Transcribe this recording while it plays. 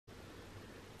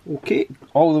Okay,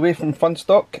 all the way from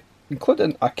Funstock,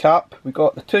 including a cap. We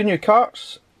got the 2 new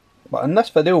carts, but in this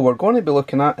video we're going to be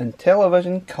looking at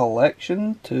Intellivision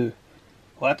Collection 2.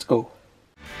 Let's go.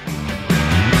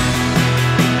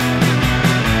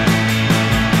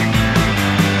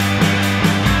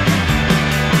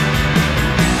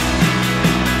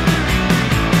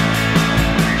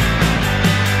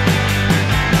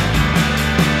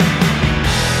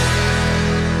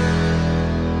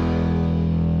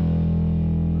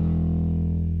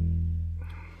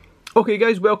 Okay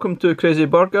guys, welcome to Crazy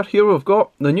Burger. Here we've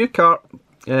got the new cart,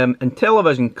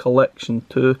 Intellivision Collection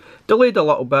 2, delayed a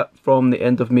little bit from the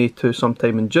end of May to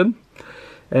sometime in June.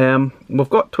 We've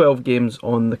got 12 games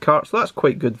on the cart, so that's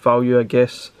quite good value, I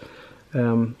guess.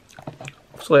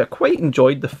 Obviously I quite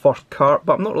enjoyed the first cart,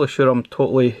 but I'm not really sure I'm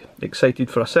totally excited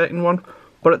for a second one.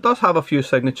 But it does have a few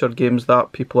signature games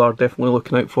that people are definitely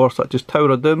looking out for, such as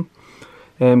Tower of Doom,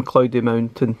 Cloudy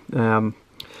Mountain.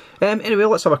 Anyway,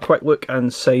 let's have a quick look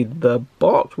inside the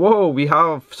box. Whoa, we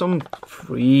have some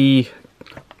freebies.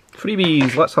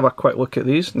 Let's have a quick look at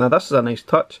these. Now this is a nice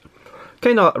touch.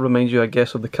 Kind of reminds you, I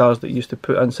guess, of the cards that you used to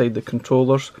put inside the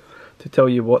controllers to tell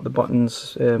you what the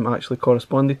buttons actually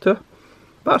corresponded to.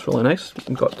 That's really nice.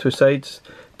 We've got 2 sides.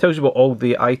 Tells you what all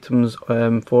the items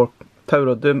for Tower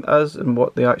of Doom is and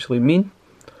what they actually mean.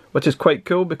 Which is quite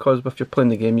cool because if you're playing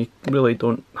the game you really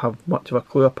don't have much of a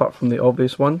clue apart from the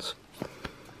obvious ones.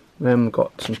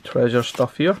 Got some treasure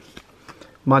stuff here.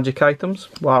 Magic items.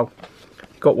 Wow.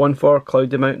 Got one for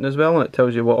Cloudy Mountain as well, and it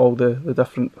tells you what all the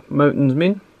different mountains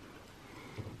mean.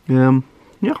 Yeah.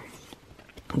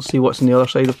 Let's see what's on the other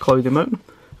side of Cloudy Mountain.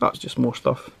 That's just more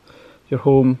stuff. Your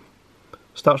home.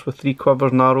 Starts with 3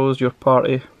 quivers and arrows. Your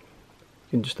party. You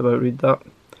can just about read that.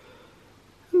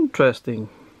 Interesting.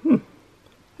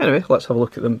 Anyway, let's have a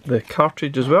look at the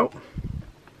cartridge as well.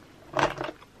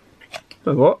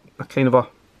 Now what? A kind of a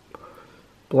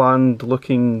bland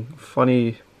looking,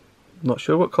 funny, not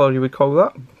sure what colour you would call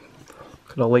that.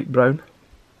 Kind of light brown.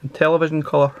 Intellivision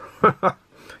colour.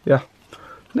 Yeah,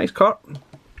 nice cart.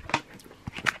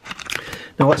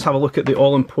 Now let's have a look at the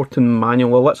all important manual.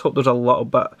 Well, let's hope there's a little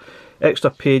bit extra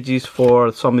pages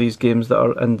for some of these games that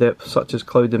are in depth, such as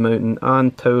Cloudy Mountain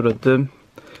and Tower of Doom.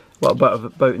 A little bit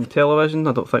about Intellivision.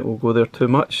 I don't think we'll go there too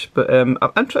much, but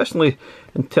interestingly,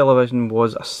 Intellivision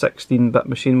was a 16-bit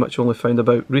machine, which I only found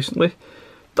about recently.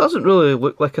 Doesn't really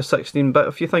look like a 16-bit.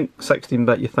 If you think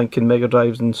 16-bit, you're thinking Mega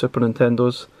Drives and Super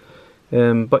Nintendos.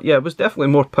 But yeah, it was definitely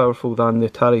more powerful than the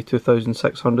Atari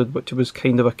 2600, which it was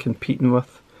kind of a competing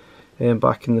with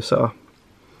back in the sort of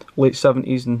late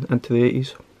 70s and into the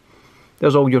 80s.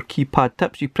 There's all your keypad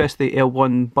tips. You press the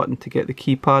L1 button to get the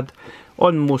keypad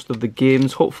on most of the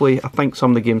games. Hopefully, I think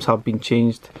some of the games have been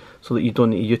changed so that you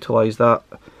don't need to utilise that,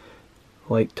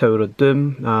 like Tower of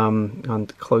Doom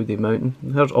and Cloudy Mountain.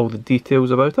 There's all the details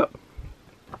about it.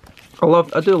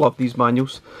 I do love these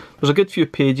manuals. There's a good few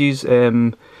pages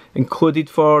included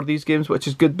for these games, which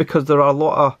is good because there are a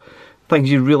lot of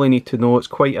things you really need to know. It's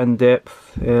quite in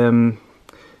depth.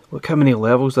 Look how many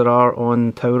levels there are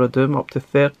on Tower of Doom, up to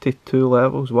 32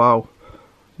 levels. Wow.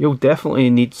 You'll definitely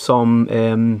need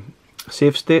some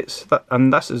save states,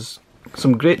 and this is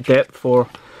some great depth for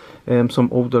some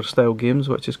older style games,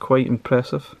 which is quite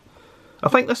impressive. I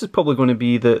think this is probably going to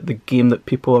be the game that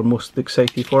people are most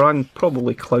excited for, and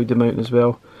probably Cloudy Mountain as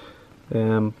well.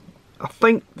 I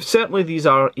think certainly these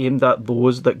are aimed at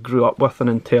those that grew up with an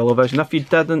Intellivision. If you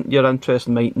didn't, your interest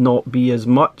might not be as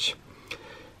much.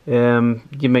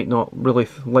 You might not really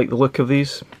like the look of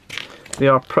these. They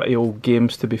are pretty old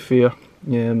games, to be fair.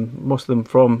 Most of them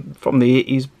from the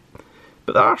 80s.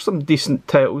 But there are some decent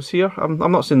titles here. I'm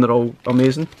not saying they're all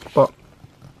amazing, but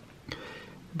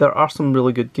there are some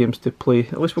really good games to play.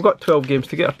 At least we've got 12 games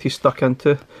to get our teeth stuck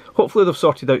into. Hopefully they've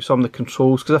sorted out some of the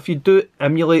controls, because if you do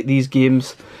emulate these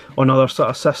games on other sort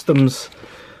of systems,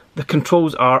 the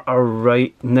controls are a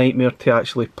right nightmare to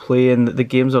actually play, and the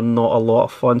games are not a lot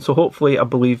of fun. So hopefully, I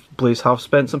believe Blaze have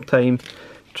spent some time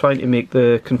trying to make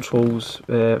the controls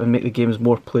and make the games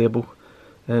more playable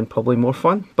and probably more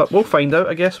fun. But we'll find out,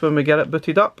 I guess, when we get it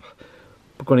booted up.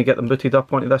 We're going to get them booted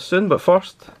up onto this soon, but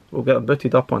first we'll get them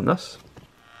booted up on this.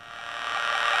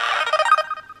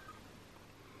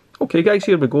 Okay guys,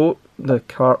 here we go. The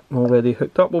cart already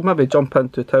hooked up. We'll maybe jump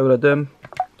into Tower of Doom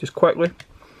just quickly,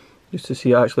 just to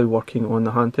see it actually working on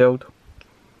the handheld.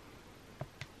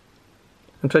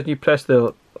 Interesting, you press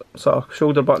the sort of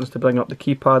shoulder buttons to bring up the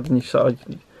keypad, and you sort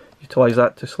of utilise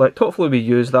that to select. Hopefully we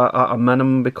use that at a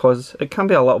minimum, because it can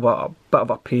be a bit of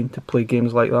a pain to play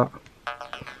games like that.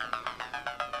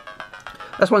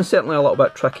 This one's certainly a little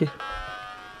bit tricky.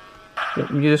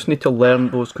 You just need to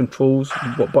learn those controls,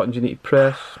 what buttons you need to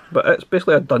press, but it's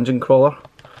basically a dungeon crawler.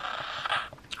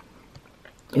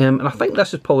 And I think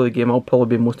this is probably the game I'll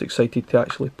probably be most excited to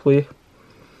actually play.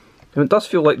 And it does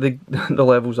feel like the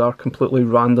levels are completely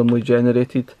randomly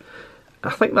generated.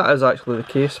 I think that is actually the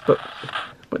case, but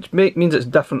which means it's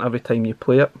different every time you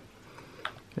play it.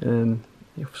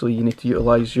 Obviously you need to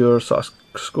utilise your sort of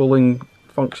scrolling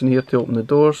function here to open the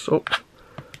doors. Oh,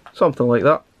 something like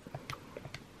that.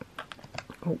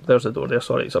 Oh, there's the door there,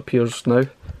 sorry, it appears now.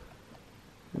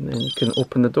 And then you can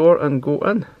open the door and go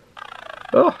in.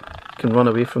 Oh, you can run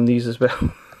away from these as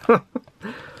well.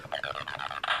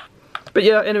 But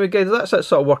yeah, anyway guys, that's it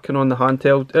sort of working on the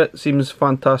handheld. It seems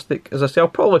fantastic. As I say, I'll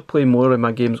probably play more of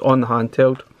my games on the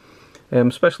handheld,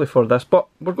 especially for this. But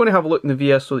we're going to have a look in the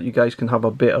VS so that you guys can have a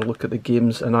better look at the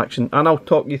games in action. And I'll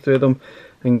talk you through them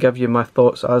and give you my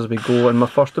thoughts as we go and my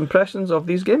first impressions of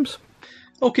these games.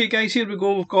 Okay guys, here we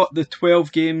go. We've got the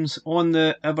 12 games on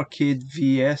the EverCade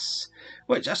VS,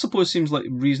 which I suppose seems like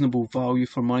reasonable value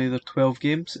for money. They're 12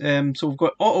 games. So we've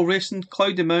got Auto Racing,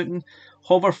 Cloudy Mountain,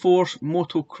 Hover Force,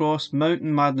 Motocross,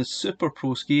 Mountain Madness, Super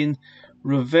Pro Skiing,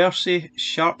 Reverse,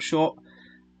 Sharp Shot,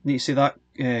 need to say that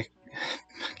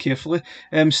carefully,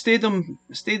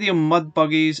 Stadium Mud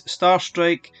Buggies, Star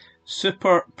Strike,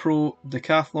 Super Pro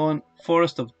Decathlon, Tower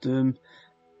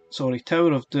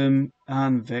of Doom,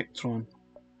 and Vectron.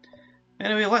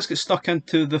 Anyway, let's get stuck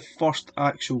into the first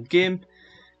actual game.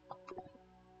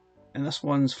 And this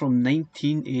one's from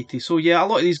 1980. So yeah, a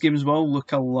lot of these games will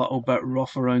look a little bit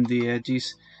rough around the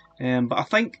edges. But I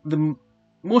think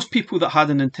most people that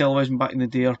had an Intellivision back in the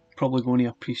day are probably going to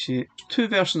appreciate. Two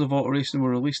versions of Auto Racing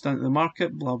were released into the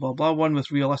market, blah blah blah. One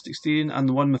with realistic steering and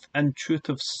the one with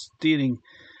intuitive steering.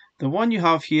 The one you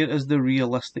have here is the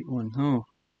realistic one. Oh.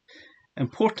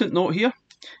 Important note here.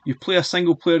 You play a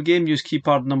single player game, use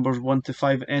keypad numbers 1 to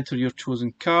 5, enter your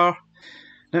chosen car.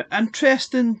 Now,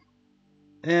 interesting,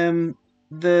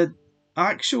 the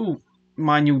actual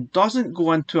manual doesn't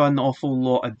go into an awful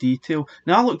lot of detail.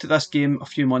 Now, I looked at this game a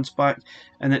few months back,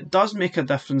 and it does make a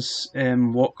difference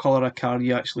what colour of car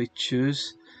you actually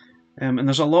choose. And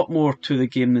there's a lot more to the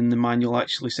game than the manual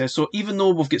actually says. So even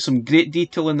though we've got some great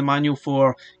detail in the manual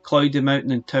for Cloudy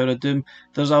Mountain and Tower of Doom,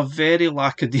 there's a very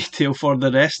lack of detail for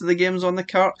the rest of the games on the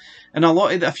cart. And a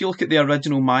lot of if you look at the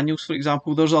original manuals, for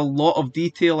example, there's a lot of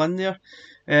detail in there.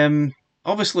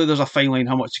 Obviously there's a fine line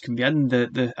how much can be in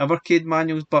the EverCade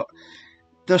manuals, but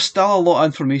there's still a lot of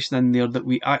information in there that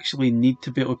we actually need to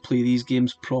be able to play these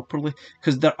games properly,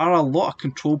 because there are a lot of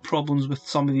control problems with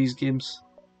some of these games.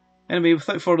 Anyway,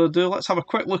 without further ado, let's have a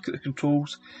quick look at the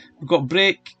controls. We've got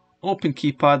brake, open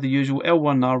keypad, the usual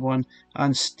L1, R1,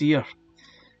 and steer.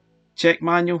 Check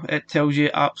manual, it tells you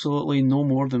absolutely no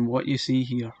more than what you see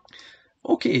here.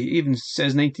 Okay, it even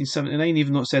says 1979,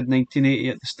 even though it said 1980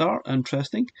 at the start.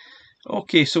 Interesting.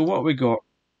 Okay, so what we got?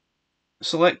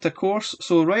 Select a course.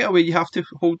 So right away you have to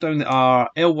hold down the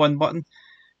L1 button.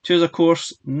 Choose a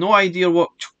course. No idea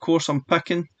what course I'm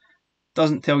picking.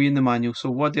 Doesn't tell you in the manual,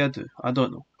 so what do? I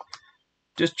don't know.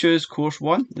 Just choose course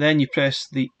 1, then you press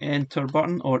the enter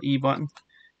button or E button.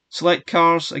 Select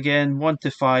cars, again 1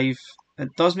 to 5. It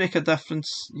does make a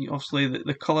difference. Obviously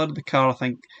the colour of the car I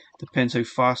think depends how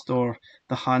fast, or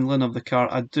the handling of the car.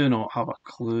 I do not have a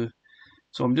clue.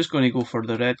 So I'm just going to go for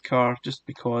the red car just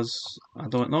because I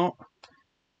don't know.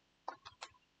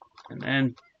 And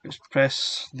then just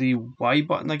press the Y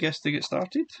button I guess to get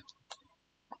started.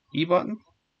 E button.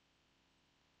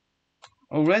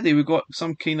 Already we've got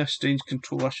some kind of strange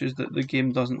control issues that the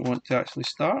game doesn't want to actually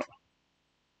start.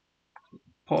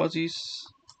 Pauses.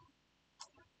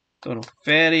 Don't know.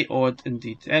 Very odd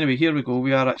indeed. Anyway, here we go.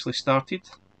 We are actually started.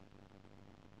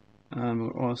 And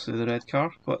we're obviously the red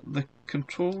car, but the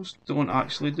controls don't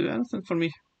actually do anything for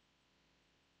me.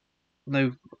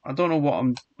 Now, I don't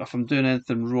know if I'm doing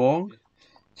anything wrong.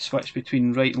 Switch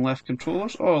between right and left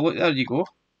controllers. Oh, look, there you go.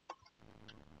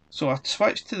 So I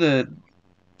switched to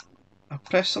I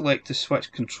press select to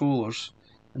switch controllers,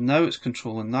 and now it's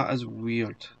controlling. That is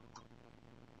weird.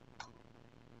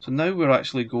 So now we're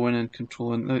actually going and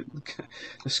controlling.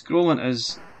 The scrolling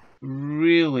is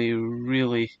really,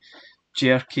 really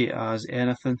jerky as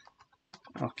anything.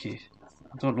 Okay,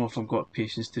 I don't know if I've got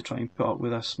patience to try and put up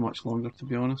with this much longer, to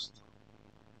be honest.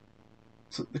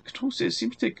 So the controls, it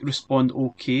seems to respond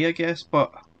okay, I guess,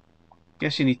 but I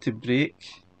guess you need to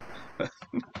brake.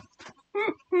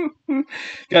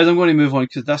 Guys, I'm going to move on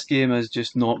because this game is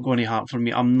just not going to happen for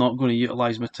me. I'm not going to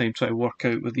utilise my time trying to work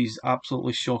out with these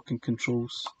absolutely shocking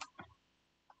controls.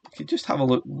 I could just have a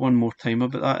look one more time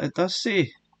about that. It does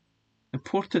say,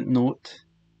 important note.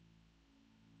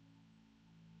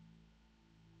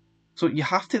 So you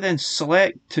have to then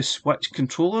select to switch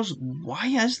controllers. Why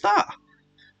is that?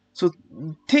 So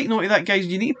take note of that, guys.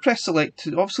 You need to press select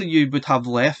to, obviously you would have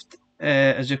left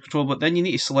as your controller, but then you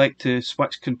need to select to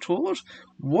switch controllers.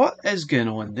 What is going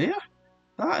on there?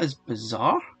 That is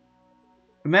bizarre.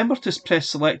 Remember to press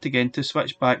select again to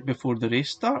switch back before the race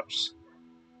starts.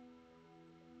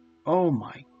 Oh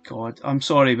my god, I'm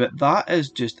sorry, but that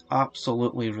is just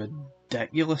absolutely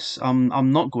ridiculous.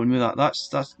 I'm not going with that.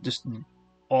 That's just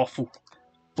awful.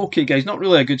 Okay guys, not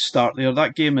really a good start there.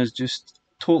 That game is just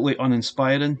totally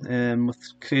uninspiring with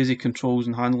crazy controls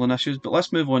and handling issues. But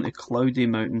let's move on to Cloudy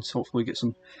Mountains. Hopefully get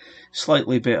some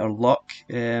slightly better luck.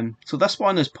 So this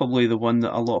one is probably the one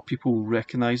that a lot of people will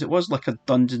recognise. It was like a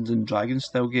Dungeons and Dragons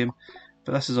style game,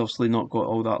 but this has obviously not got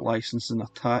all that licensing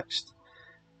attached.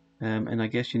 And I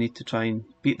guess you need to try and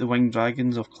beat the winged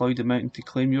dragons of Cloudy Mountain to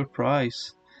claim your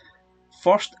prize.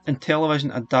 First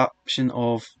Intellivision adaptation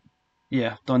of,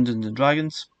 Dungeons and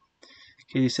Dragons.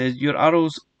 Cade says, your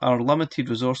arrows are limited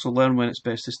resource, so learn when it's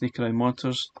best to sneak around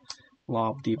monsters.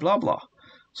 Blah, blah, blah.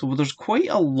 So there's quite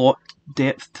a lot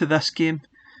depth to this game.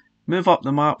 Move up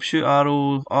the map, shoot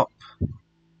arrow up,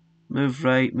 move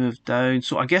right, move down.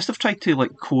 So I guess they've tried to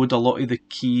like code a lot of the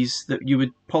keys that you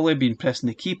would probably have been pressing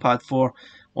the keypad for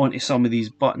onto some of these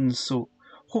buttons. So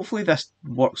hopefully this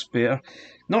works better.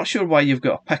 Not sure why you've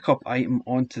got a pick up item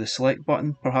onto the select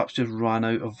button. Perhaps just ran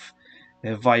out of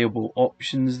viable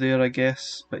options there, I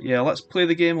guess. But yeah, let's play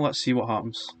the game. Let's see what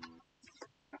happens.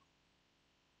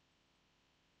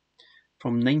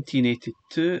 From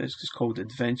 1982, it's just called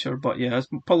Adventure, but yeah, it's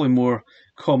probably more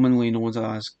commonly known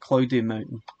as Cloudy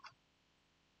Mountain.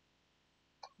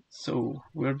 So,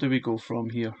 where do we go from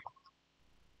here?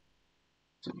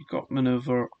 So you've got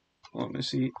maneuver, let me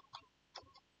see.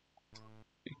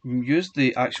 You can use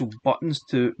the actual buttons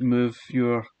to move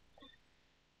your,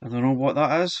 I don't know what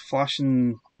that is,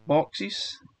 flashing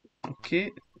boxes. Okay,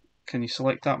 can you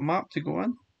select that map to go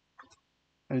in?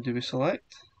 How do we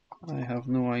select? I have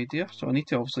no idea, so I need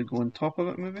to obviously go on top of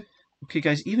it maybe. Okay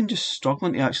guys, even just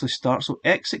struggling to actually start, so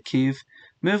exit cave,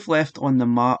 move left on the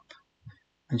map,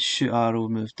 and shoot arrow,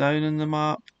 move down on the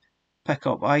map, pick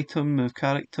up item, move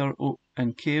character,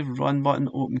 open cave, run button,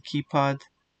 open keypad.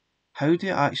 How do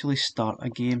you actually start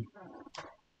a game?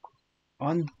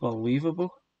 Unbelievable.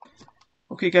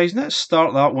 Okay guys, let's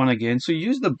start that one again. So you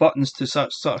use the buttons to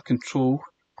start a control,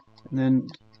 and then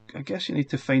I guess you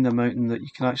need to find a mountain that you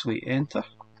can actually enter.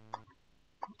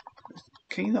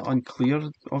 Kind of unclear.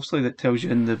 Obviously that tells you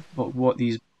in the what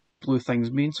these blue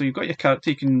things mean. So you've got your character,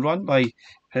 you can run by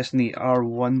pressing the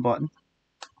R1 button,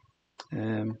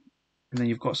 and then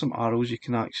you've got some arrows you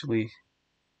can actually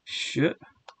shoot,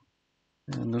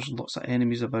 and there's lots of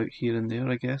enemies about here and there,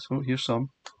 I guess. Oh, here's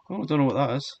some. Oh, I don't know what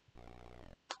that is.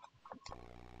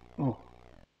 Oh,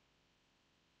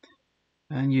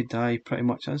 and you die pretty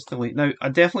much instantly. Now I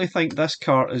definitely think this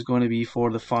cart is going to be for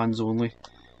the fans only.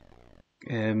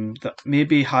 That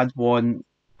maybe had an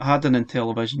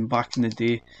Intellivision back in the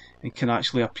day and can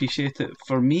actually appreciate it.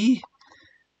 For me,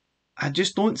 I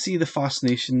just don't see the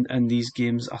fascination in these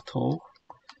games at all.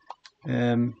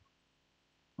 The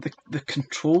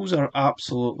controls are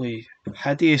absolutely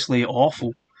hideously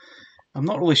awful. I'm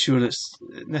not really sure it's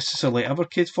necessarily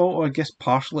EverCade's fault, or I guess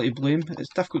partially to blame. It's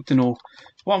difficult to know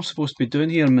what I'm supposed to be doing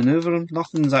here, manoeuvring.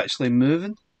 Nothing's actually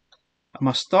moving. Am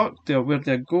I stuck? Where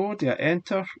do I go? Do I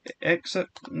enter? Exit?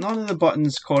 None of the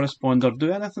buttons correspond or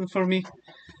do anything for me.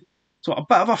 So a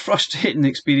bit of a frustrating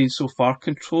experience so far.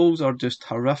 Controls are just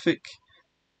horrific.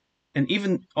 And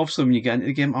even, obviously when you get into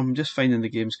the game, I'm just finding the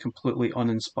game's completely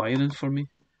uninspiring for me.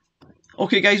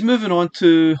 Okay guys, moving on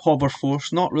to Hover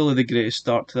Force. Not really the greatest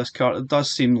start to this cart. It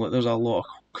does seem like there's a lot of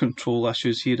control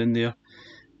issues here and there.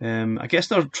 I guess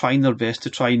they're trying their best to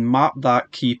try and map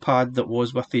that keypad that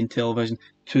was with the Intellivision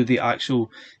to the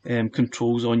actual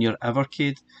controls on your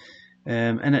EverCade.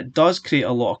 And it does create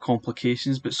a lot of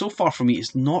complications, but so far for me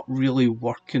it's not really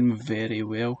working very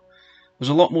well. There's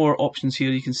a lot more options here.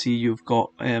 You can see you've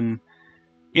got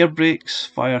air brakes,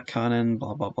 fire cannon,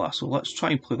 blah blah blah. So let's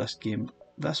try and play this game.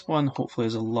 This one hopefully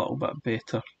is a little bit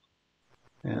better.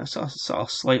 It's a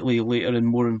slightly later and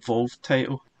more involved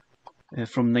title.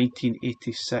 From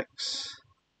 1986.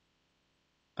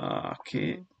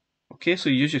 Okay, so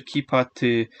you use your keypad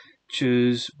to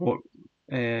choose what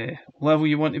level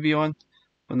you want to be on.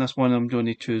 On this one I'm going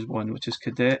to choose one, which is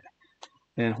Cadet,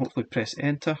 and hopefully press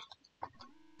enter.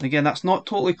 Again, that's not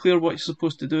totally clear what you're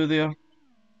supposed to do there.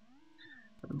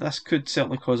 This could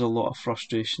certainly cause a lot of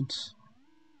frustrations.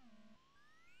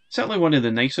 Certainly one of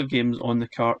the nicer games on the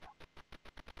cart.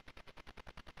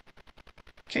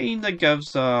 Kinda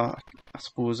gives a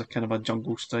suppose, a kind of a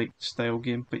Jungle Strike style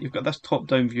game. But you've got this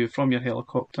top-down view from your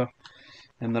helicopter,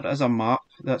 and there is a map.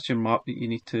 That's your map that you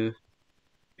need to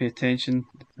pay attention.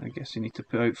 I guess you need to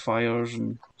put out fires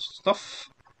and stuff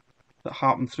that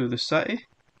happen through the city.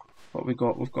 What we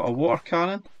got? We've got a water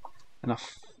cannon, and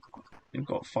you've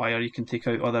got fire. You can take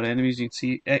out other enemies. You can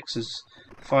see X is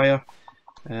fire,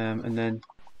 and then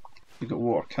you've got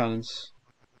water cannons.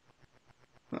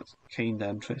 That's kind of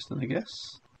interesting, I guess.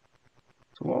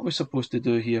 So what are we supposed to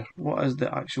do here? What is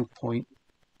the actual point?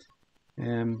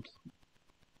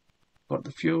 Got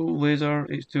the fuel, laser,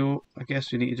 H2O. I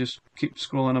guess you need to just keep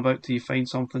scrolling about till you find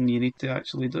something you need to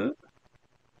actually do.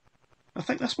 I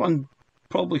think this one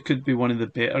probably could be one of the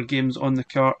better games on the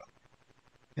cart.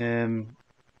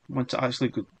 Once it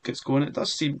actually gets going, it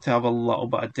does seem to have a little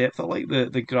bit of depth. I like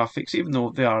the graphics, even though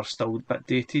they are still a bit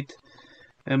dated.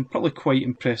 Probably quite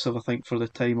impressive, I think, for the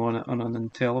time on it on an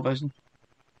Intellivision.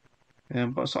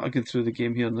 But I'm sort of going through the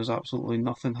game here and there's absolutely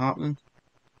nothing happening.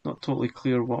 Not totally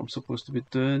clear what I'm supposed to be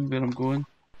doing, where I'm going.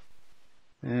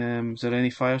 Is there any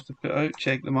fires to put out?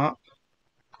 Check the map.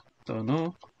 Don't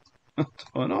know.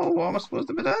 Don't know, what am I supposed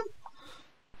to be doing?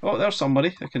 Oh, there's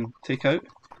somebody I can take out.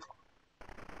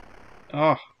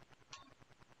 Ah.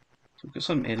 So we've got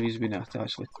some enemies we need to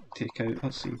actually take out.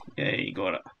 Let's see. Yeah, you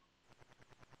got it.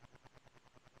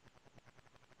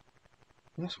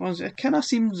 This one's, it kind of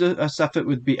seems as if it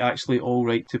would be actually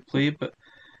alright to play, but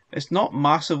it's not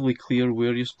massively clear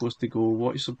where you're supposed to go,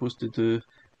 what you're supposed to do.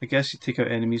 I guess you take out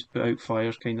enemies, put out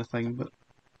fires kind of thing, but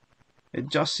it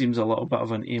just seems a little bit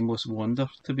of an aimless wander,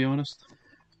 to be honest.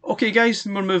 Okay guys,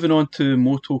 we're moving on to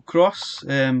Motocross,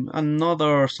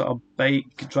 another sort of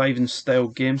bike driving style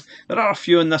game. There are a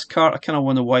few in this cart, I kind of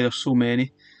wonder why there's so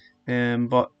many,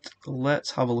 but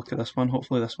let's have a look at this one.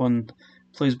 Hopefully this one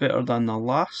plays better than the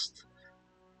last.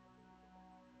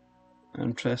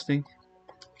 Interesting.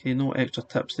 Okay, no extra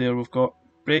tips there. We've got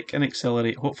brake and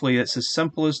accelerate. Hopefully it's as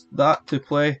simple as that to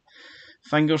play.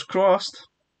 Fingers crossed.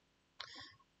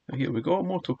 Here we go,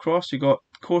 Motocross. You got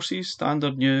courses,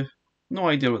 standard, new. No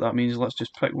idea what that means. Let's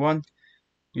just pick one.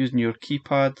 Using your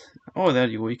keypad. Oh, there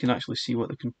you go. You can actually see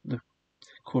what the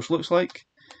course looks like.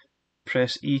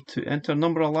 Press E to enter.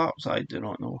 Number of laps, I do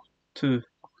not know. 2.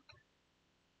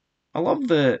 I love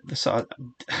the sort of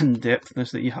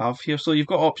in-depthness that you have here. So you've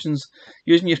got options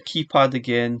using your keypad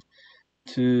again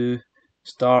to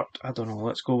start. I don't know,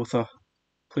 let's go with a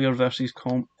player versus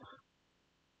comp.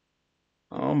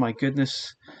 Oh my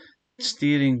goodness.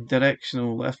 Steering,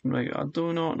 directional, left and right. I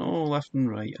do not know. Left and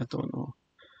right, I don't know.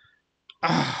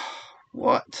 Ah,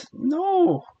 what?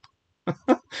 No!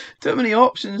 Too many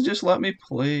options, just let me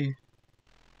play.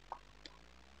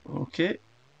 Okay,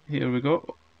 here we go.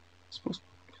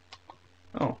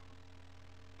 Oh.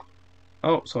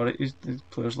 Oh, sorry, the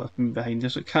player's left me behind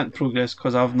this, so it can't progress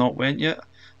because I've not went yet.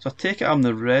 So I take it I'm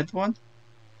the red one.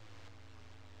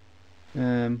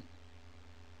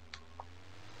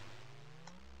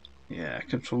 Yeah,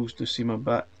 controls do seem a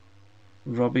bit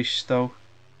rubbish still.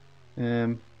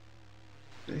 They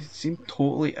seem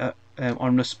totally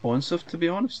unresponsive, to be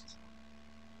honest.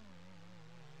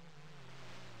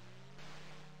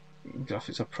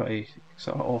 Graphics are pretty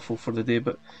sort of awful for the day,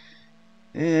 but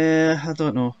I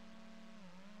don't know.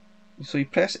 So you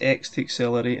press X to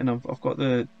accelerate, and I've got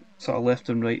the sort of left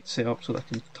and right set up so that I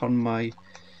can turn my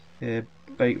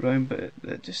bike round, but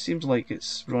it just seems like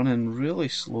it's running really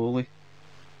slowly,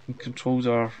 and controls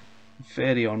are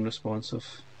very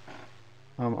unresponsive.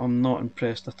 I'm not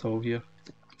impressed at all here.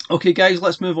 Okay guys,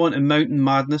 let's move on to Mountain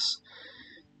Madness.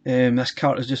 This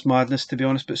cart is just madness, to be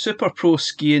honest, but Super Pro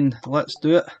Skiing, let's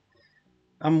do it.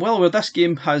 I'm well aware this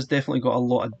game has definitely got a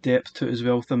lot of depth to it as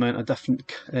well, with the amount of different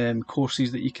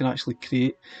courses that you can actually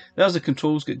create. There's the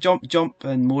controls, get jump, jump,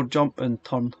 and more jump and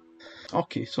turn.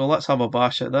 Okay, so let's have a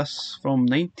bash at this from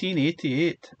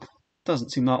 1988.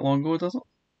 Doesn't seem that long ago, does it?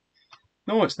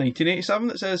 No, it's 1987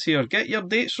 it says here. Get your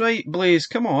dates right, Blaze,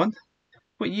 come on.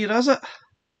 What year is it?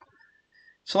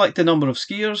 Select the number of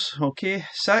skiers, okay,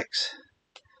 6.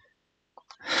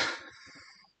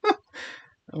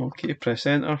 Okay, press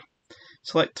enter.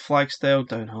 Select flag style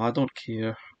down. I don't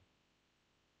care.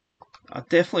 I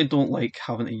definitely don't like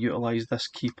having to utilise this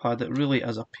keypad. It really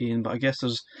is a pain, but I guess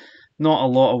there's not a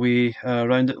lot of way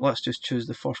around it. Let's just choose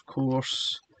the first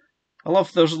course.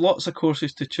 There's lots of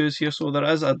courses to choose here, so there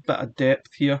is a bit of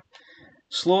depth here.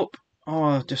 Slope,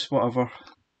 oh, just whatever.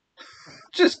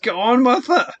 Just get on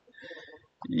with it.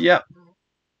 Yep.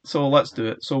 So let's do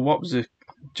it. So what was the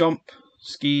jump,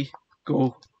 ski,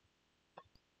 go?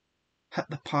 Hit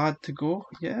the pad to go?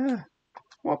 Yeah.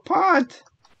 What pad?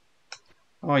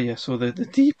 Oh yeah, so the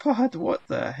D-pad, what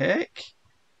the heck?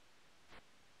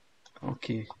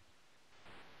 Okay.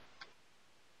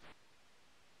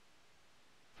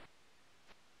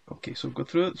 Okay, so go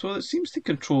through it. So it seems to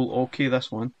control okay,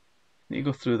 this one. Need to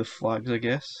go through the flags, I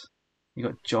guess. You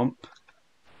got jump.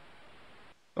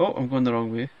 Oh, I'm going the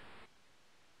wrong way.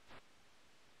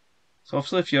 So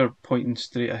obviously if you're pointing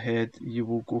straight ahead, you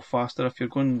will go faster. If you're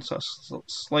going sort of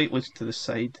slightly to the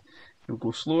side, you'll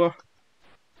go slower.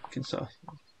 You can sort of,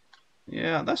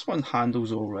 yeah, this one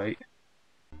handles alright.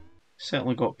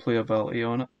 Certainly got playability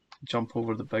on it. Jump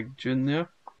over the big dune there.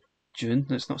 Dune?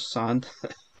 It's not sand.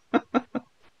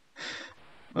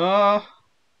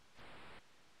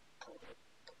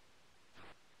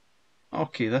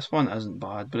 Okay, this one isn't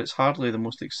bad, but it's hardly the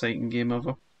most exciting game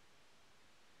ever.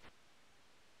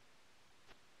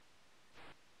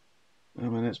 I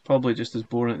mean, it's probably just as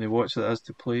boring to watch as it is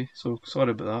to play, so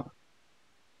sorry about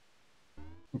that.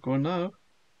 We're going now.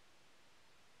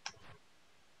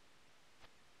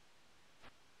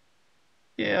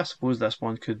 Yeah, I suppose this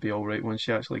one could be alright once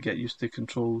you actually get used to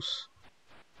controls.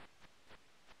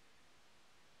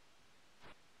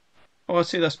 Oh, I'd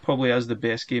say this probably is the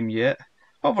best game yet.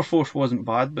 Hover Force wasn't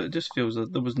bad, but it just feels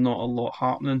that there was not a lot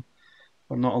happening,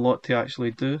 or not a lot to actually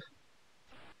do.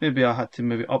 Maybe I had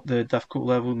to up the difficult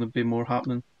level and there'd be more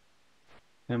happening.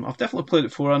 I've definitely played it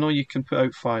before. I know you can put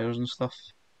out fires and stuff.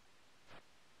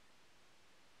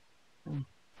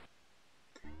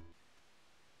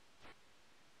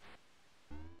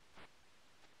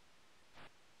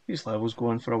 These levels go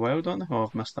on for a while, don't they? Oh,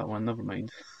 I've missed that one, never mind.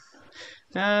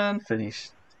 And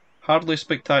finished. Hardly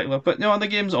spectacular, but no, the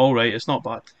game's alright, it's not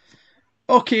bad.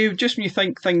 Okay, just when you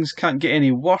think things can't get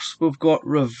any worse, we've got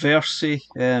Reversi.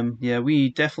 Yeah, we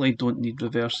definitely don't need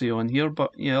Reversi on here,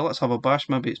 but yeah, let's have a bash,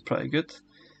 maybe it's pretty good.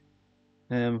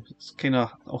 It's kind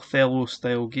of Othello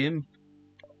style game.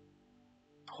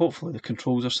 Hopefully the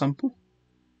controls are simple.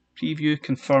 Preview,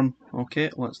 confirm.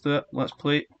 Okay, let's do it, let's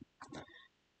play.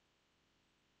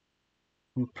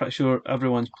 I'm pretty sure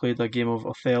everyone's played a game of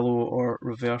Othello or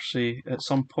Reversi at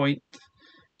some point.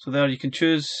 So there you can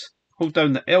choose, hold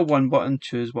down the L1 button,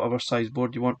 choose whatever size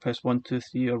board you want, press 1, 2,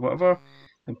 3 or whatever,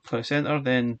 and press enter,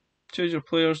 then choose your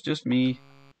players, just me.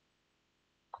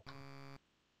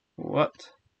 What?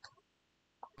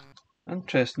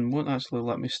 Interesting, won't actually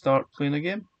let me start playing a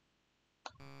game.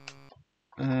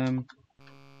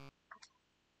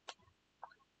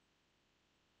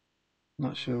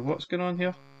 Not sure what's going on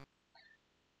here.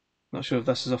 Not sure if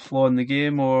this is a flaw in the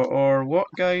game or what,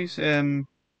 guys. Don't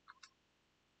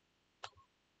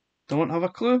have a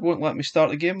clue. Won't let me start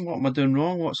the game. What am I doing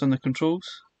wrong? What's on the controls?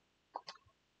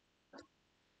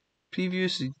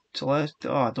 Preview, select.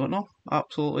 Oh, I don't know.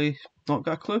 Absolutely not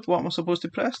got a clue. What am I supposed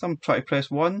to press? I'm trying to press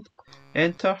 1,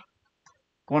 enter.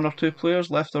 1 or 2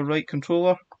 players, left or right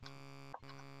controller.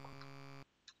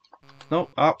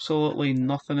 Nope, absolutely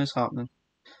nothing is happening.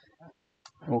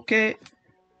 Okay.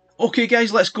 Okay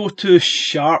guys, let's go to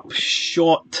Sharp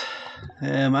Shot.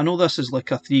 I know this is like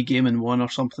a 3 game in 1 or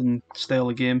something style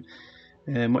of game.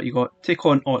 What you got? Take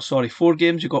on, 4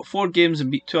 games. You got 4 games and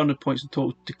beat 200 points in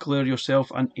total to declare yourself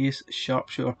an ace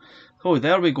sharpshooter. Oh,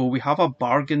 there we go. We have a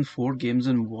bargain, 4 games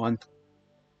in 1.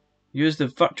 Use the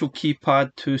virtual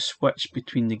keypad to switch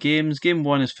between the games. Game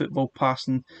 1 is football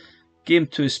passing. Game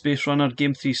 2 is space runner.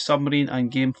 Game 3 is submarine.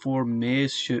 And game 4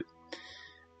 maze shoot.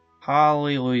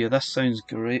 Hallelujah, this sounds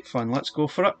great fun. Let's go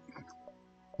for it.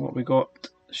 What we got?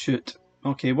 Shoot.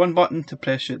 Okay, 1 button to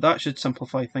press shoot. That should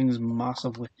simplify things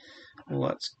massively.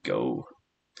 Let's go.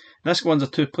 This one's a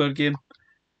 2-player game.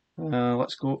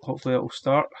 Let's go. Hopefully it will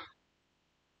start.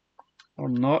 Or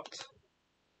not.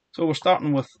 So we're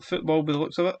starting with football by the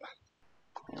looks of it.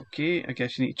 Okay, I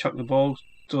guess you need to chuck the ball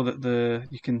so that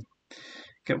you can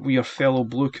get your fellow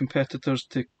blue competitors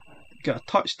to get a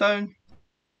touchdown.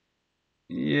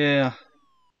 Yeah,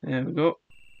 there we go.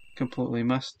 Completely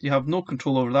missed. You have no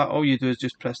control over that. All you do is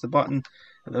just press the button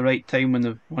at the right time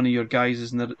when one of your guys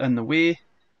is in the way,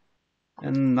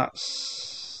 and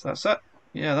that's it.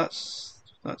 Yeah, that's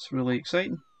really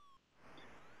exciting.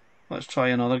 Let's try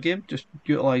another game, just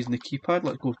utilising the keypad.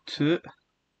 Let's go to it.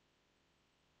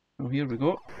 Oh, here we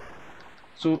go.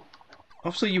 So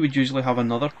obviously you would usually have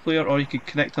another player, or you could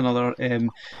connect another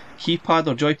keypad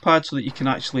or joypad so that you can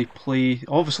actually play,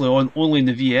 obviously only in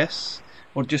the VS,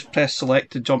 or just press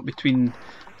select to jump between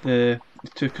the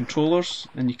 2 controllers,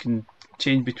 and you can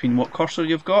change between what cursor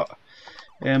you've got.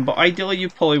 But ideally you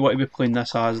probably want to be playing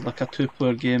this as like a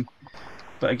 2-player game,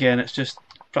 but again it's just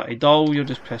pretty dull. You're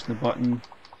just pressing the button,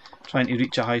 trying to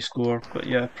reach a high score, but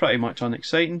yeah, pretty much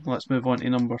unexciting. Let's move on to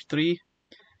number 3.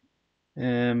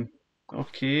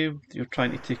 Okay, you're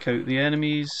trying to take out the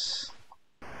enemies.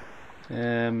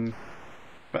 Pretty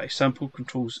simple,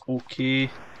 controls okay.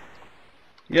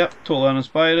 Yep, totally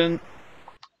uninspiring.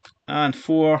 And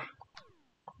 4.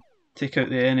 take out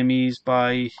the enemies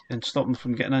and stop them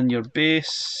from getting in your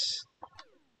base.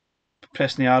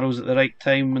 Pressing the arrows at the right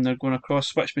time when they're going across.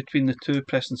 Switch between the two,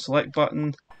 pressing select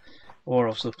button. Or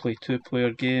also play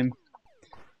 2-player game.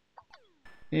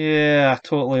 Yeah,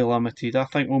 totally limited. I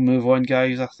think we'll move on,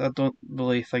 guys. I don't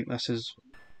really think this is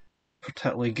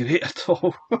particularly great at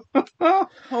all.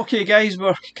 Okay, guys,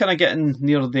 we're kind of getting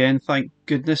near the end, thank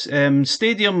goodness.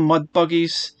 Stadium Mud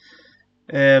Buggies.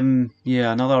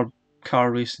 Yeah, another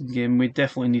car racing game. We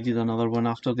definitely needed another one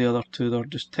after the other two. They're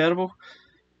just terrible.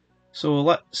 So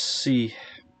let's see.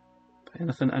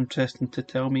 Anything interesting to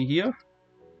tell me here?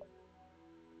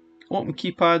 Open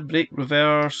keypad, brake,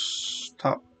 reverse,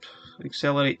 tap,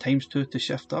 accelerate ×2 to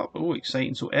shift up. Oh,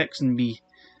 exciting. So X and B.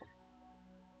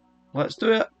 Let's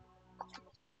do it.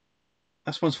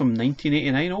 This one's from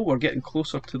 1989. Oh, we're getting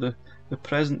closer to the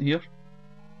present here.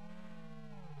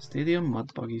 Stadium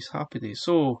Mud Buggies, happy days.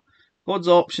 So, loads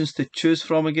of options to choose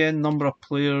from again. Number of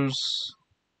players.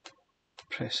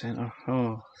 Press enter.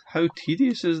 Oh, how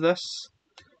tedious is this?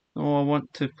 Oh, I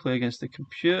want to play against the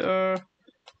computer.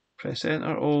 Press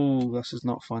enter. Oh, this is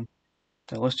not fun.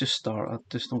 Let's just start. I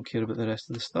just don't care about the rest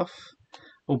of the stuff.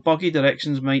 Well, buggy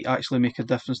directions might actually make a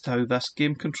difference to how this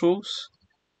game controls.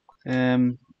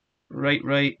 Right,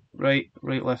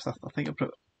 left. I think I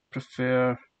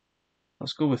prefer.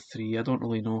 Let's go with 3. I don't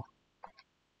really know.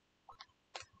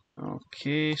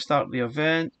 Okay, start the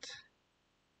event.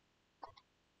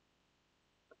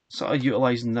 Sort of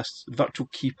utilising this virtual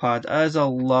keypad is a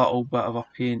little bit of a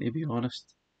pain, to be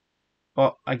honest.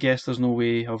 But I guess there's no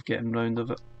way of getting round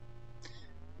of it.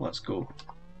 Let's go.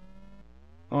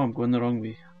 Oh, I'm going the wrong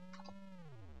way.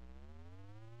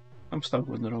 I'm still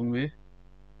going the wrong way.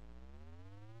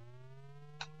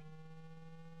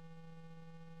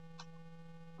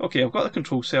 Okay, I've got the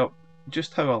control set up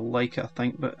just how I like it, I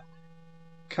think, but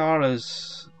car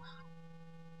is,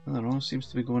 I don't know, seems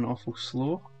to be going awful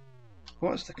slow.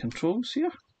 What's the controls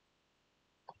here?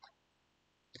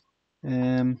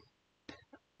 I'm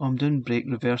doing brake,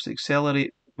 reverse,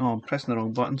 accelerate. Oh, I'm pressing the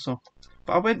wrong button, so.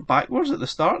 But I went backwards at the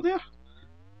start there.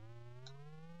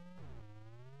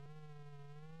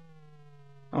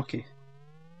 Okay.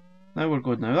 Now we're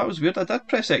good now. That was weird. I did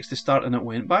press X to start and it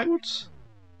went backwards.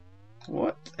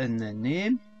 What in the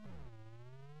name?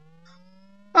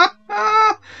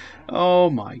 Oh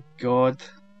my god.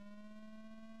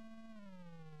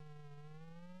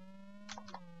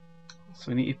 So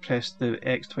we need to press the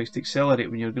X twice to accelerate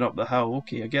when you're going up the hill.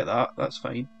 Okay, I get that. That's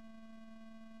fine.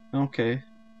 Okay.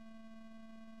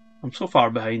 I'm so far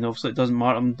behind, obviously it doesn't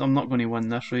matter. I'm not going to win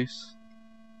this race.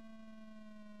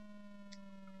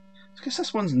 I guess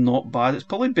this one's not bad. It's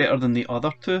probably better than the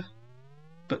other two.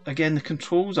 But again, the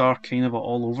controls are kind of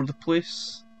all over the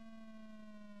place.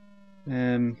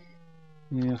 Yeah.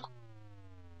 And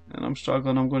I'm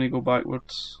struggling. I'm going to go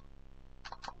backwards.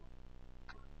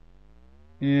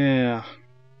 Yeah.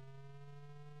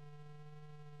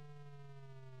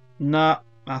 Nah,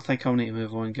 I think I'll need to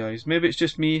move on, guys. Maybe it's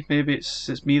just me. Maybe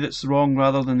it's me that's wrong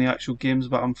rather than the actual games.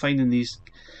 But I'm finding these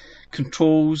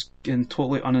controls and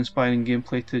totally uninspiring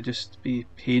gameplay to just be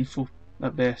painful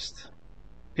at best.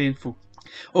 Painful.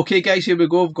 Okay, guys, here we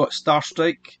go. We've got Star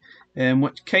Strike,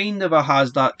 which kind of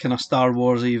has that kind of Star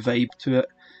Wars-y vibe to it.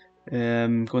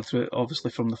 Going through it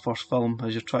obviously from the first film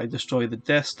as you try to destroy the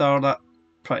Death Star. That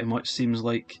pretty much seems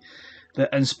like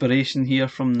the inspiration here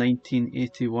from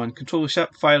 1981. Control the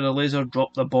ship, fire the laser,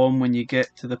 drop the bomb when you get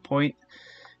to the point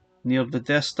near the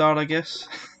Death Star, I guess.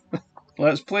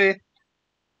 Let's play.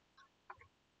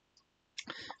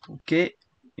 Okay,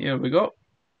 here we go.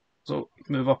 So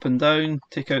move up and down,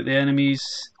 take out the enemies,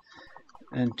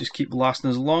 and just keep blasting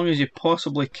as long as you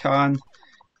possibly can,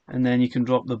 and then you can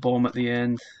drop the bomb at the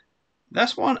end.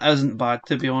 This one isn't bad,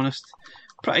 to be honest.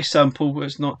 Pretty simple,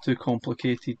 it's not too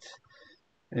complicated.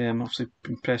 Obviously you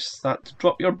can press that to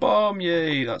drop your bomb,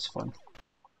 yay, that's fun.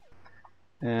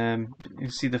 You can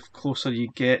see the closer you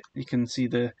get, you can see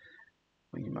the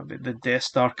Death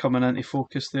Star coming into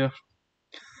focus there.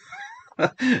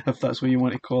 If that's what you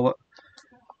want to call it.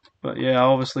 But yeah, I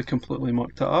obviously completely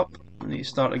mucked it up. I need to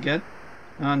start again.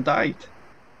 And died.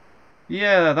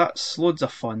 Yeah, that's loads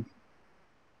of fun.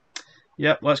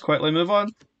 Yep, let's quickly move on.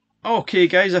 Okay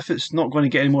guys, if it's not going to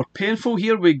get any more painful,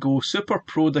 here we go. Super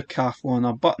Pro Decathlon,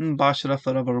 a button basher if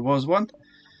there ever was one.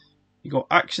 You got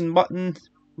action button,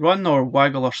 run or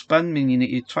waggle or spin, I mean you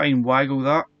need to try and waggle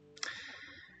that.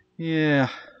 Yeah,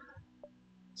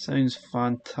 sounds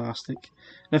fantastic.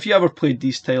 Now if you ever played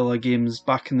these style of games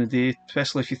back in the day,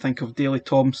 especially if you think of Daley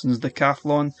Thompson's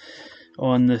Decathlon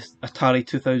on the Atari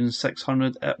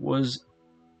 2600, it was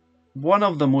one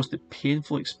of the most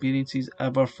painful experiences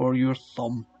ever for your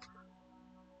thumb.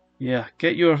 Yeah,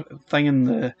 get your thing in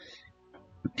the...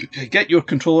 Get your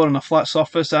controller on a flat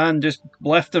surface and just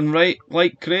left and right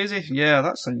like crazy. Yeah,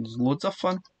 that sounds loads of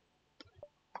fun.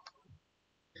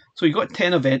 So you've got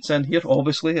 10 events in here,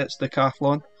 obviously, it's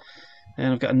Decathlon.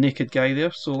 And I've got a naked guy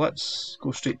there, so let's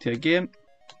go straight to a game.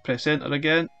 Press enter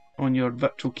again. On your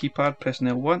virtual keypad, press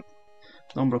L1.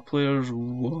 Number of players,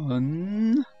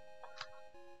 1.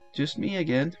 Just me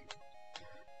again.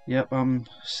 Yep, I'm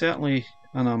certainly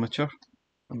an amateur.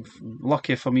 I'm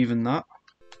lucky if I'm even that.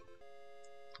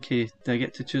 Okay, do I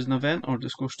get to choose an event or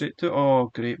just go straight to it? Oh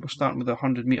great, we're starting with a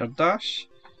 100-metre dash.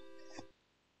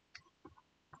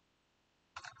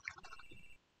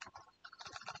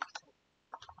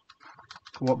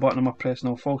 What button am I pressing?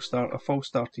 Oh, false start. I false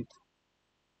started.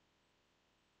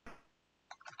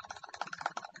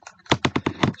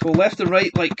 So left and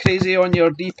right like crazy on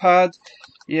your D-pad.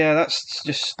 Yeah, that's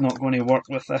just not going to work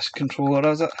with this controller,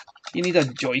 is it? You need a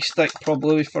joystick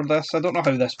probably for this. I don't know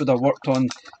how this would have worked on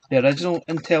the original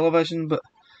Intellivision, but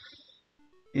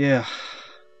yeah.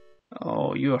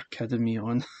 Oh, you are kidding me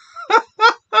on.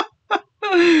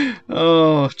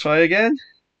 Oh, try again.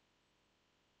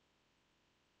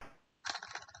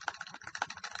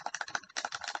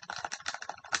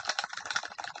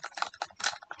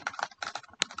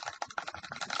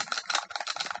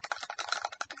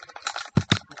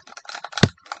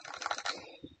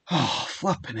 Oh,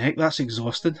 flipping heck, that's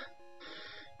exhausting.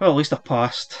 Well, at least I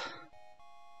passed.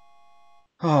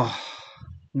 Oh,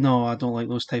 no, I don't like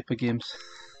those type of games.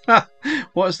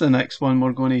 What's the next one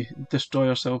we're going to destroy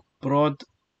ourselves? Broad...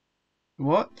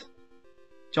 What?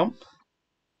 Jump?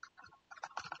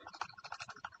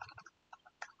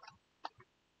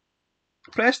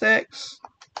 Press X.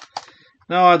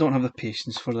 No, I don't have the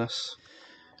patience for this.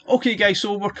 Okay guys,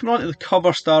 so we're coming on to the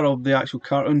cover star of the actual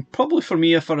cartoon. Probably for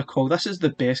me, if I recall, this is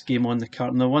the best game on the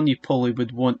cartoon, the one you probably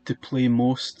would want to play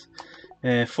most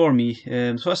for me.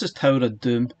 So this is Tower of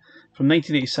Doom from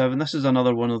 1987. This is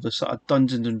another one of the sort of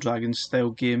Dungeons and Dragons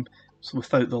style game, so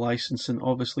without the licensing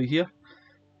obviously here.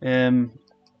 And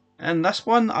this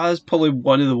one is probably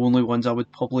one of the only ones I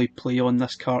would probably play on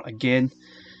this cart again.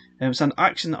 It's an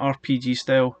action RPG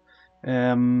style.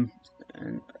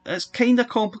 It's kind of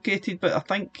complicated, but I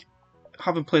think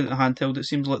having played it in handheld, it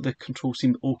seems like the controls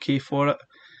seemed okay for it.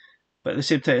 But at the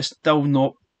same time, it's still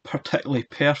not particularly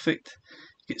perfect.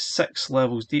 You get 6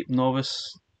 levels deep, novice,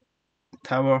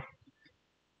 tower.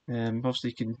 Obviously,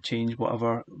 you can change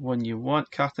whatever one you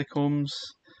want. Catacombs.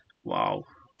 Wow,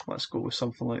 let's go with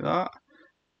something like that.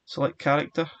 Select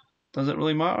character. Does it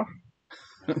really matter?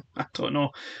 I don't know.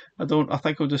 I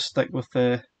think I'll just stick with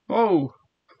the... Whoa!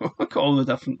 Look at all the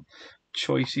different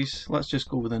choices. Let's just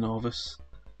go with a novice,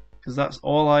 because that's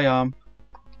all I am.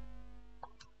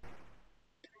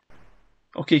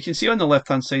 Okay, you can see on the left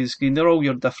hand side of the screen, they're all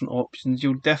your different options.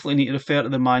 You'll definitely need to refer to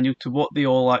the manual to what they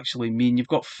all actually mean. You've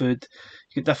got food,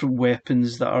 you've got different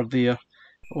weapons that are there.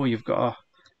 Oh, you've got a...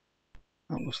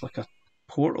 That looks like a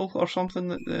portal or something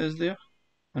that is there.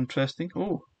 Interesting.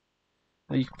 Oh,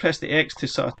 now you can press the X to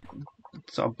sort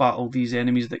of battle these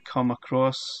enemies that come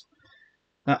across.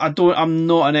 Now, I'm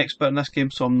not an expert in this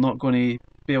game, so I'm not going to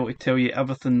be able to tell you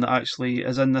everything that actually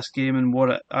is in this game and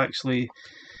how it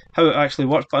actually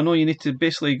works. But I know you need to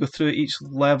basically go through each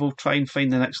level, try and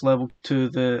find the next level to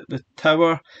the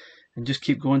tower, and just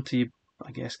keep going till you,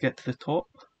 I guess, get to the top.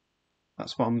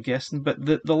 That's what I'm guessing. But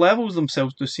the levels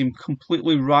themselves do seem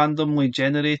completely randomly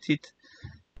generated,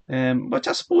 which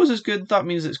I suppose is good. That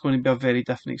means it's going to be a very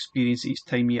different experience each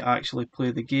time you actually play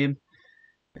the game.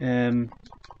 And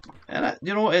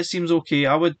it seems okay.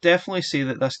 I would definitely say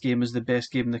that this game is the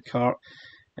best game in the cart,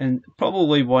 and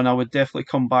probably one I would definitely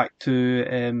come back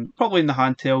to, probably in the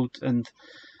handheld, and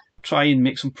try and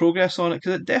make some progress on it,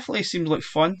 because it definitely seems like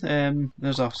fun.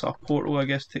 There's a sort of portal, I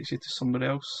guess, takes you to somewhere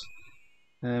else.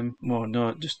 Well, no,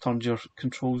 it just turns your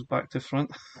controls back to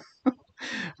front.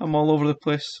 I'm all over the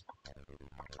place.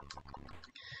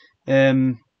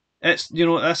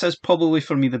 This is probably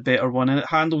for me the better one, and it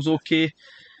handles okay.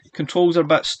 Controls are a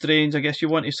bit strange. I guess you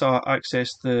want to sort of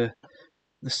access the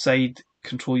side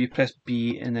control. You press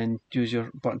B and then use your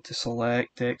button to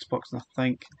select the Xbox, and I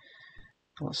think,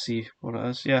 let's see what it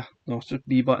is. Yeah, no, it's just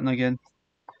B button again.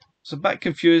 It's a bit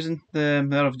confusing. There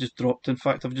I've just dropped. In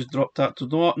fact, I've just dropped that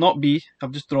to not B.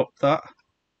 I've just dropped that.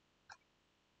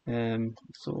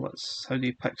 So how do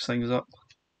you pick things up?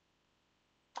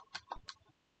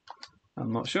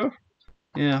 I'm not sure.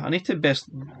 Yeah, I need to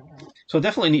so I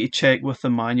definitely need to check with the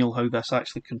manual how this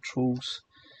actually controls.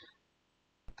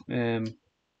 I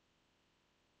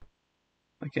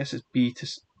guess it's B to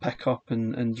pick up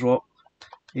and drop,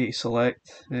 A to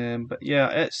select. But yeah,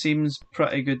 it seems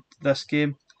pretty good, this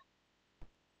game.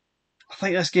 I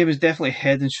think this game is definitely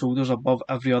head and shoulders above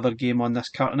every other game on this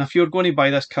cart. And if you're going to buy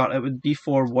this cart, it would be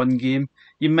for one game.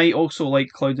 You might also like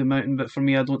Cloudy Mountain, but for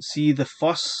me, I don't see the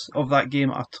fuss of that game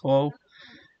at all.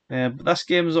 But this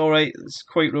game is alright. It's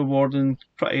quite rewarding,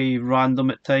 pretty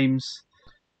random at times.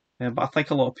 But I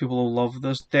think a lot of people will love.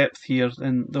 There's depth here,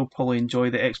 and they'll probably enjoy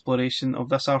the exploration of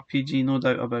this RPG, no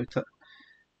doubt about it.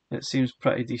 It seems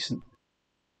pretty decent.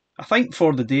 I think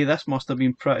for the day, this must have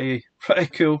been pretty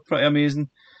cool, pretty amazing.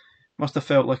 Must have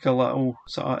felt like a little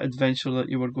sort of adventure that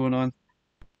you were going on.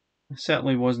 It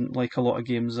certainly wasn't like a lot of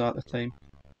games at the time.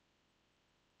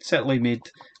 It certainly made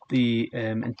the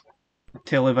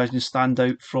Intellivision stand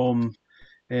out from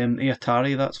the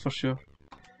Atari, that's for sure.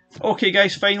 Okay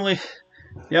guys, finally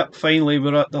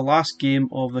we're at the last game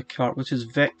of the cart, which is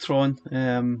Vectron.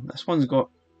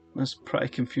 This pretty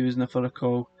confusing if I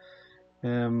recall.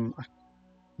 I'm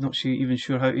not even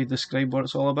sure how to describe what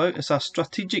it's all about. It's a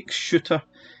strategic shooter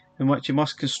in which you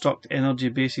must construct energy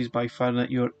bases by firing at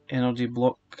your energy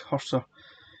block cursor.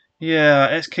 Yeah,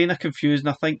 it's kind of confusing.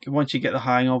 I think once you get the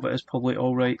hang of it, it's probably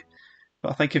alright.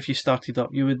 But I think if you started up,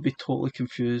 you would be totally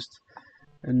confused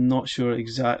and not sure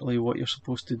exactly what you're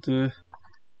supposed to do.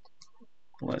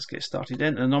 Let's get started.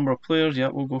 Enter the number of players. Yeah,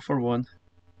 we'll go for 1.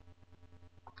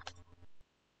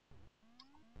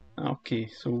 Okay,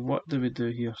 so what do we do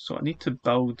here? So I need to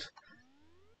build.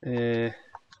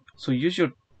 So use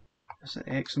your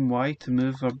X and Y to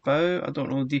move about. I don't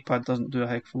know, the D-pad doesn't do a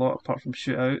heck of a lot apart from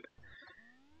shoot out.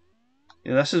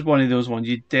 Yeah, this is one of those ones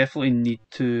you definitely need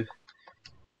to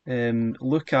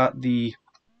look at the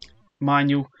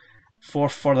manual for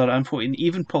further info, and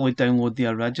even probably download the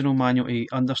original manual to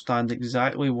understand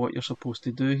exactly what you're supposed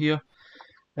to do here.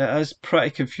 It is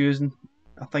pretty confusing.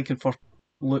 I think in first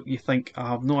look you think I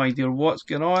have no idea what's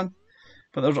going on,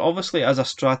 but there's obviously is a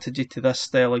strategy to this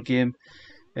style of game.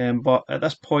 But at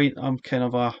this point I'm kind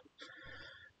of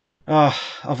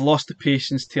I've lost the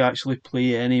patience to actually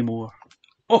play anymore.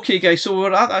 Okay guys, so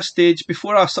we're at that stage.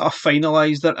 Before I sort of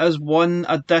finalise, there is one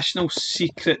additional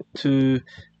secret to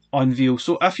unveil.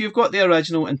 So if you've got the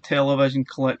original Intellivision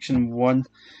Collection 1,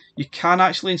 you can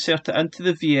actually insert it into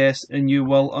the VS and you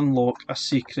will unlock a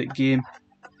secret game.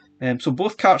 So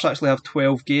both carts actually have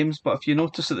 12 games, but if you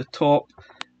notice at the top,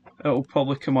 it will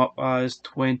probably come up as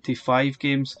 25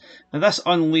 games. And this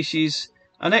unleashes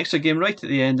an extra game right at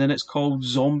the end, and it's called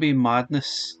Zombie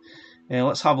Madness.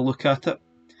 Let's have a look at it.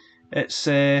 It's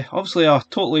obviously a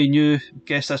totally new,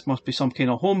 guess this must be some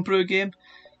kind of homebrew game.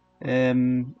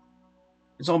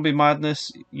 Zombie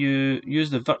Madness, you use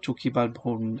the virtual keypad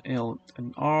holding L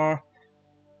and R.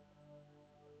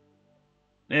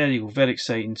 There you go, very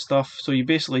exciting stuff. So you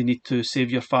basically need to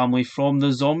save your family from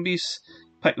the zombies,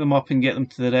 pick them up and get them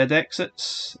to the red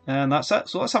exits, and that's it.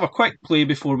 So let's have a quick play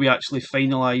before we actually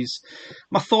finalise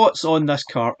my thoughts on this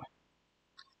cart.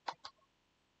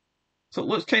 So it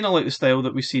looks kind of like the style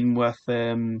that we've seen with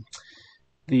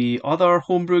the other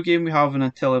homebrew game we have in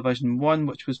Intellivision 1,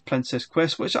 which was Princess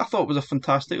Quest, which I thought was a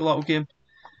fantastic little game.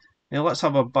 Now let's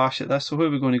have a bash at this. So where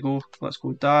are we going to go? Let's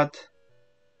go Dad.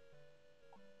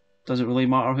 Does it really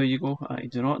matter who you go? I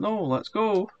do not know. Let's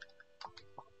go.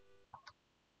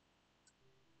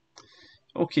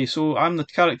 Okay, so I'm the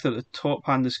character at the top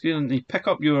hand of the screen, and you pick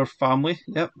up your family,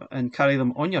 yep, and carry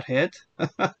them on your head.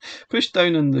 Push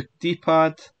down on the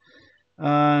D-pad,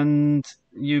 and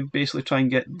you basically try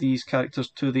and get these characters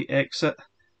to the exit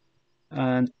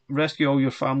and rescue all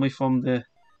your family from the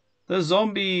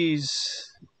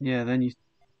zombies. Yeah, then you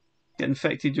get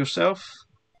infected yourself,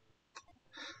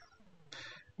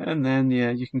 and then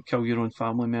yeah, you can kill your own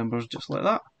family members just like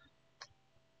that.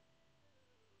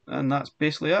 And that's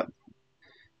basically it.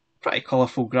 Pretty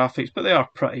colourful graphics, but they are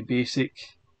pretty basic.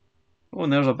 Oh,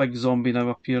 and there's a big zombie now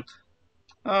appeared.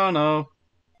 Oh no.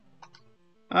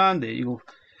 And there you go.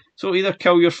 So either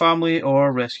kill your family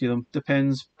or rescue them.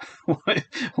 Depends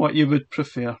what you would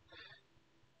prefer.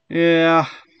 Yeah,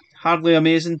 hardly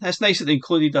amazing. It's nice that they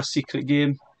included a secret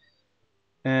game.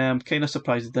 I'm kind of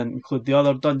surprised they didn't include the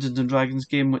other Dungeons and Dragons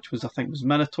game, which was, I think, was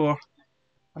Minotaur.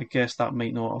 I guess that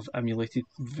might not have emulated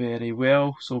very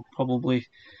well, so probably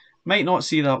might not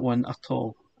see that one at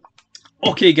all.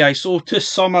 Okay guys, so to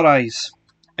summarise,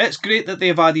 it's great that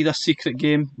they've added a secret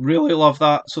game, really love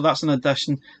that, so that's an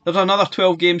addition. There's another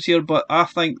 12 games here, but I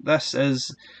think this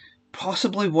is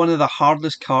possibly one of the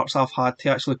hardest carts I've had to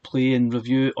actually play and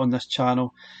review on this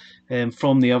channel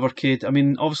from the EverCade. I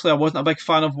mean, obviously I wasn't a big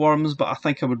fan of Worms, but I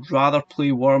think I would rather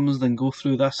play Worms than go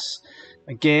through this.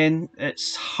 Again,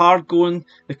 it's hard going,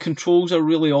 the controls are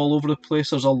really all over the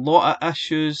place, there's a lot of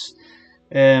issues.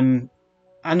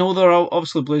 I know they're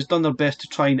obviously Blaze done their best to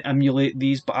try and emulate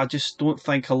these, but I just don't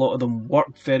think a lot of them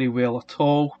work very well at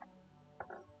all.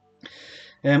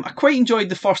 I quite enjoyed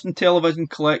the first Intellivision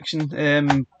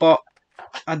collection, but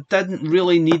I didn't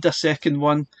really need a second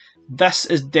one. This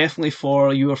is definitely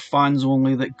for your fans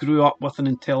only that grew up with an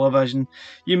Intellivision.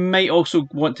 You might also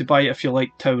want to buy it if you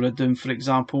like Tower of Doom, for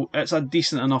example. It's a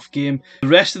decent enough game. The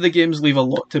rest of the games leave a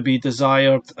lot to be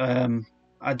desired. That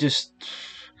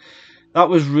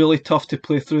was really tough to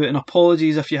play through, and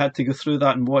apologies if you had to go through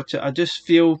that and watch it. I just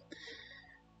feel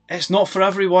it's not for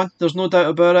everyone, there's no doubt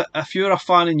about it. If you're a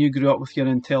fan and you grew up with your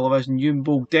Intellivision, you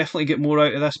will definitely get more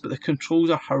out of this, but the controls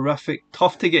are horrific,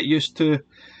 tough to get used to.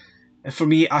 For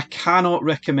me, I cannot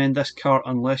recommend this cart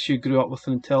unless you grew up with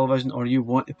an Intellivision or you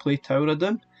want to play Tower of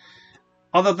Doom.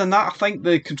 Other than that, I think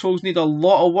the controls need a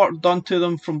lot of work done to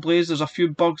them from Blaze. There's a few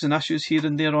bugs and issues here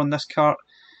and there on this cart,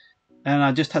 and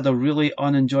I just had a really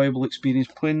unenjoyable experience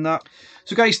playing that.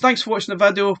 So guys, thanks for watching the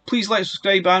video. Please like,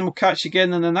 subscribe, and we'll catch you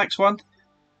again in the next one.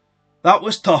 That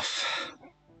was tough.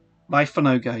 Bye for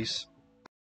now, guys.